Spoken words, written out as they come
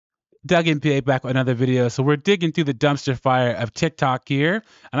Doug and PA back with another video. So we're digging through the dumpster fire of TikTok here,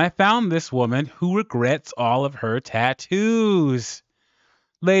 and I found this woman who regrets all of her tattoos.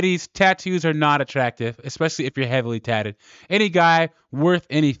 Ladies, tattoos are not attractive, especially if you're heavily tatted. Any guy worth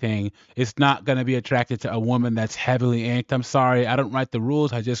anything is not going to be attracted to a woman that's heavily inked. I'm sorry, I don't write the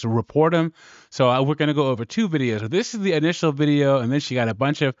rules, I just report them. So we're going to go over two videos. So this is the initial video, and then she got a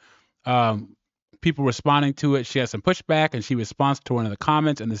bunch of people responding to it. She has some pushback, and she responds to one of the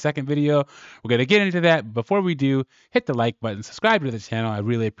comments in the second video. We're going to get into that. Before we do, hit the like button, subscribe to the channel. I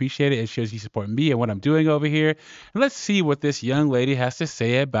really appreciate it. It shows you support me and what I'm doing over here. And let's see what this young lady has to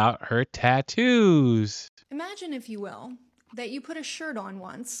say about her tattoos. Imagine, if you will, that you put a shirt on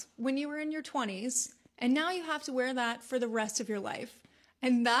once when you were in your 20s, and now you have to wear that for the rest of your life.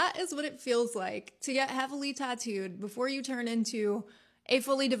 And that is what it feels like to get heavily tattooed before you turn into a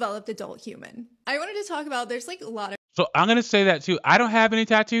fully developed adult human. I wanted to talk about, there's like a lot of... So I'm going to say that too. I don't have any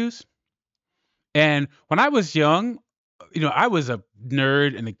tattoos. And when I was young, I was a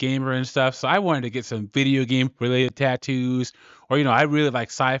nerd and a gamer and stuff. So I wanted to get some video game related tattoos, or, I really like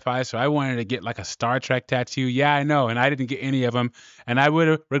sci-fi. So I wanted to get like a Star Trek tattoo. Yeah, I know. And I didn't get any of them. And I would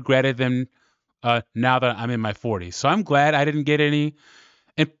have regretted them now that I'm in my 40s. So I'm glad I didn't get any.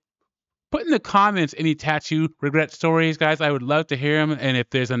 And put in the comments any tattoo regret stories, guys. I would love to hear them. And if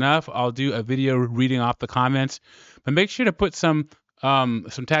there's enough, I'll do a video reading off the comments. But make sure to put some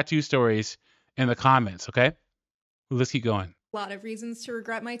tattoo stories in the comments, okay? Let's keep going. A lot of reasons to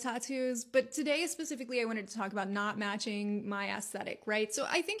regret my tattoos, but today specifically I wanted to talk about not matching my aesthetic, right? So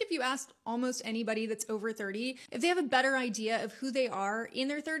I think if you asked almost anybody that's over 30, if they have a better idea of who they are in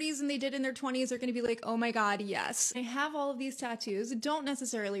their 30s than they did in their 20s, they're going to be like, oh my God, yes. I have all of these tattoos that don't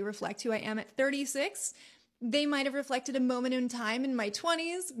necessarily reflect who I am at 36. They might have reflected a moment in time in my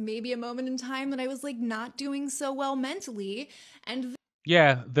 20s, maybe a moment in time that I was like not doing so well mentally. And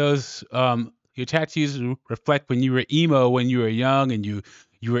yeah, those your tattoos reflect when you were emo, when you were young, and you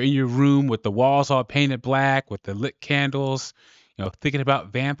were in your room with the walls all painted black with the lit candles, thinking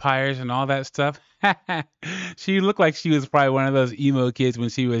about vampires and all that stuff. She looked like she was probably one of those emo kids when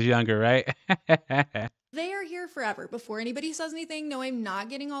she was younger, right? they are here forever. Before anybody says anything, no, I'm not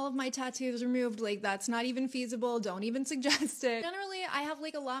getting all of my tattoos removed. Like, that's not even feasible. Don't even suggest it. Generally, I have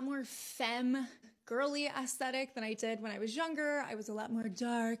like a lot more femme girly aesthetic than I did when I was younger. I was a lot more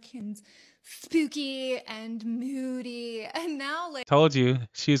dark and spooky and moody, and now like told you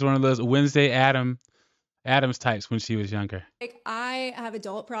she's one of those Wednesday Adams types when she was younger. Like, I have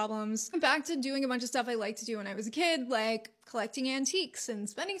adult problems. I'm back to doing a bunch of stuff I liked to do when I was a kid, like collecting antiques and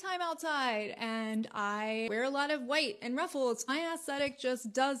spending time outside, and I wear a lot of white and ruffles. My aesthetic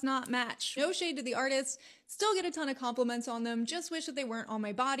just does not match. No shade to the artists, still get a ton of compliments on them, just wish that they weren't on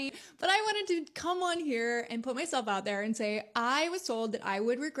my body. But I wanted to come on here and put myself out there and say, I was told that I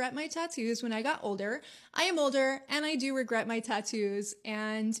would regret my tattoos when I got older. I am older, and I do regret my tattoos,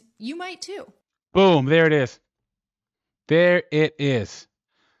 and you might too. Boom, there it is. There it is.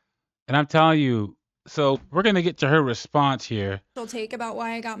 And I'm telling you, so we're going to get to her response here. She'll take about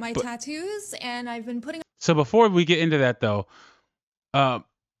why I got my tattoos, and I've been putting... So before we get into that, though, I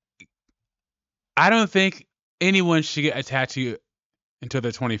don't think anyone should get a tattoo until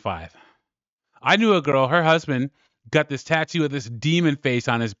they're 25. I knew a girl, her husband got this tattoo of this demon face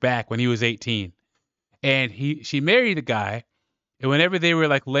on his back when he was 18. And she married a guy, and whenever they were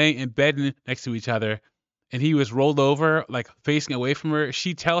like laying in bed next to each other, and he was rolled over, like facing away from her,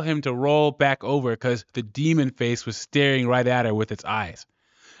 she'd tell him to roll back over because the demon face was staring right at her with its eyes.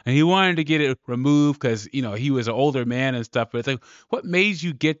 And he wanted to get it removed because, he was an older man and stuff. But it's like, what made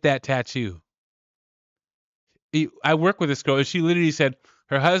you get that tattoo? I work with this girl, and she literally said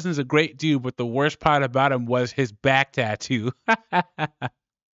her husband's a great dude, but the worst part about him was his back tattoo.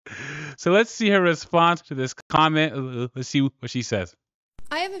 So let's see her response to this comment. Let's see what she says.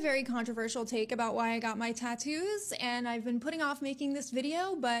 I have a very controversial take about why I got my tattoos, and I've been putting off making this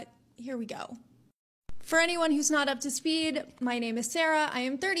video, but here we go. For anyone who's not up to speed, my name is Sarah. I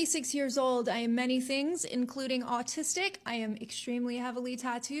am 36 years old. I am many things, including autistic. I am extremely heavily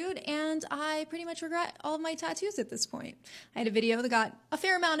tattooed, and I pretty much regret all of my tattoos at this point. I had a video that got a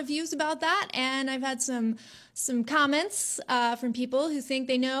fair amount of views about that, and I've had some comments from people who think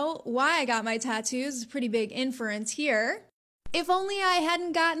they know why I got my tattoos. Pretty big inference here. If only I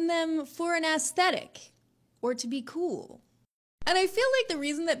hadn't gotten them for an aesthetic or to be cool. And I feel like the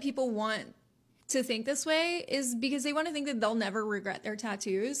reason that people want to think this way is because they want to think that they'll never regret their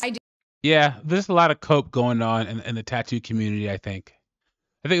tattoos. Yeah, there's a lot of cope going on in the tattoo community, I think.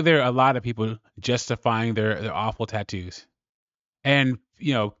 I think there are a lot of people justifying their awful tattoos. And,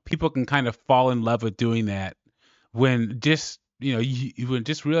 people can kind of fall in love with doing that when just you would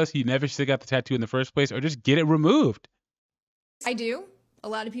just realize you never should have got the tattoo in the first place, or just get it removed. I do. A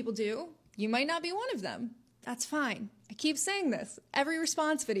lot of people do. You might not be one of them. That's fine. I keep saying this. Every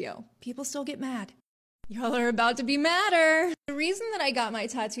response video, people still get mad. Y'all are about to be madder. The reason that I got my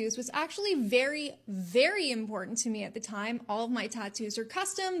tattoos was actually very, very important to me at the time. All of my tattoos are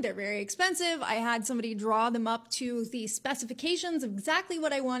custom. They're very expensive. I had somebody draw them up to the specifications of exactly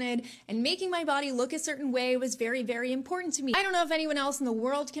what I wanted, and making my body look a certain way was very, very important to me. I don't know if anyone else in the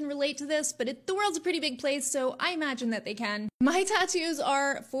world can relate to this, but the world's a pretty big place, so I imagine that they can. My tattoos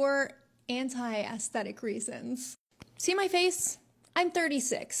are for anti-aesthetic reasons. See my face? I'm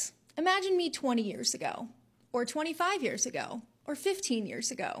 36. Imagine me 20 years ago, or 25 years ago, or 15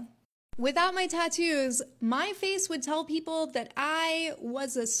 years ago. Without my tattoos, my face would tell people that I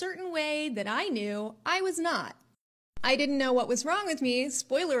was a certain way that I knew I was not. I didn't know what was wrong with me.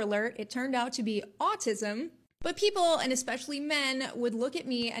 Spoiler alert, it turned out to be autism. But people, and especially men, would look at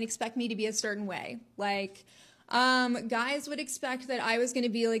me and expect me to be a certain way. Like, guys would expect that I was going to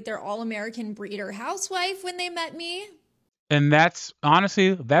be like their all-American breeder housewife when they met me. And that's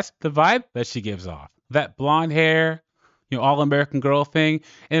honestly, that's the vibe that she gives off. That blonde hair, all American girl thing.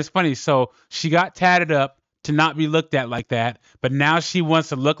 And it's funny. So she got tatted up to not be looked at like that, but now she wants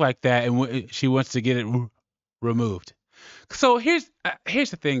to look like that, and she wants to get it removed. So here's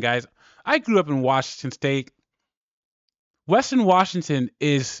the thing, guys. I grew up in Washington State. Western Washington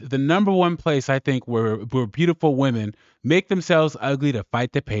is the number one place, I think, where beautiful women make themselves ugly to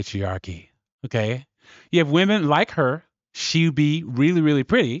fight the patriarchy. Okay? You have women like her. She'd be really, really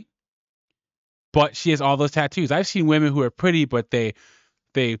pretty, but she has all those tattoos. I've seen women who are pretty, but they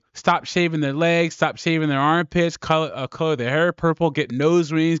stop shaving their legs, stop shaving their armpits, color their hair purple, get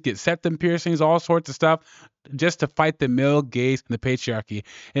nose rings, get septum piercings, all sorts of stuff, just to fight the male gaze and the patriarchy.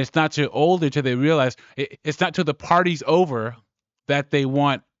 And it's not till older till they realize it's not till the party's over that they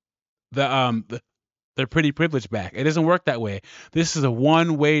want their pretty privilege back. It doesn't work that way. This is a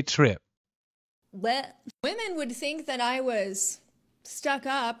one-way trip. Women would think that I was stuck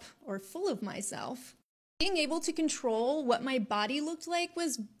up or full of myself. Being able to control what my body looked like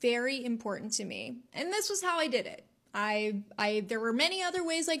was very important to me. And this was how I did it. There were many other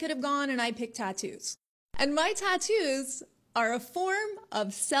ways I could have gone, and I picked tattoos. And my tattoos are a form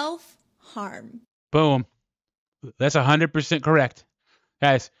of self-harm. Boom. That's 100% correct.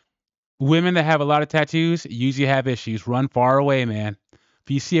 Guys, women that have a lot of tattoos usually have issues. Run far away, man.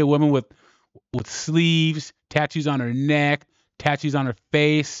 If you see a woman with sleeves, tattoos on her neck, tattoos on her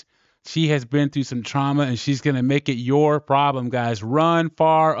face, she has been through some trauma, and she's going to make it your problem, guys. Run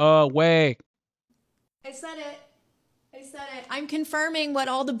far away. I said it. I'm confirming what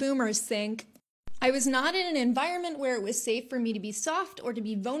all the boomers think. I was not in an environment where it was safe for me to be soft or to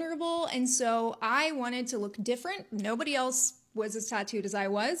be vulnerable, and so I wanted to look different. Nobody else was as tattooed as I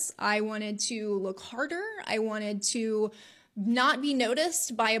was. I wanted to look harder. I wanted to not be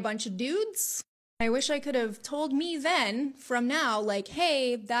noticed by a bunch of dudes. I wish I could have told me then, from now, like,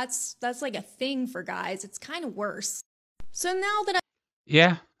 hey, that's like a thing for guys. It's kind of worse. So now that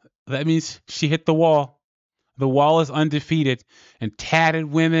Yeah, that means she hit the wall. The wall is undefeated, and tatted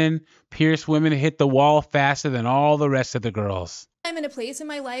women, pierced women hit the wall faster than all the rest of the girls. I'm in a place in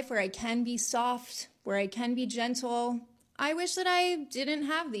my life where I can be soft, where I can be gentle, I wish that I didn't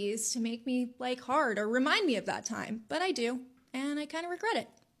have these to make me like hard or remind me of that time, but I do, and I kind of regret it.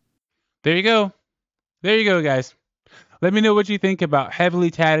 There you go. There you go, guys. Let me know what you think about heavily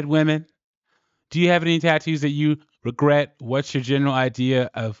tatted women. Do you have any tattoos that you regret? What's your general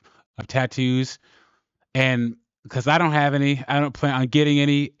idea of tattoos? And because I don't have any, I don't plan on getting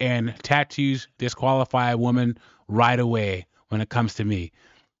any, and tattoos disqualify a woman right away when it comes to me.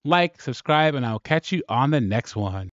 Like, subscribe, and I'll catch you on the next one.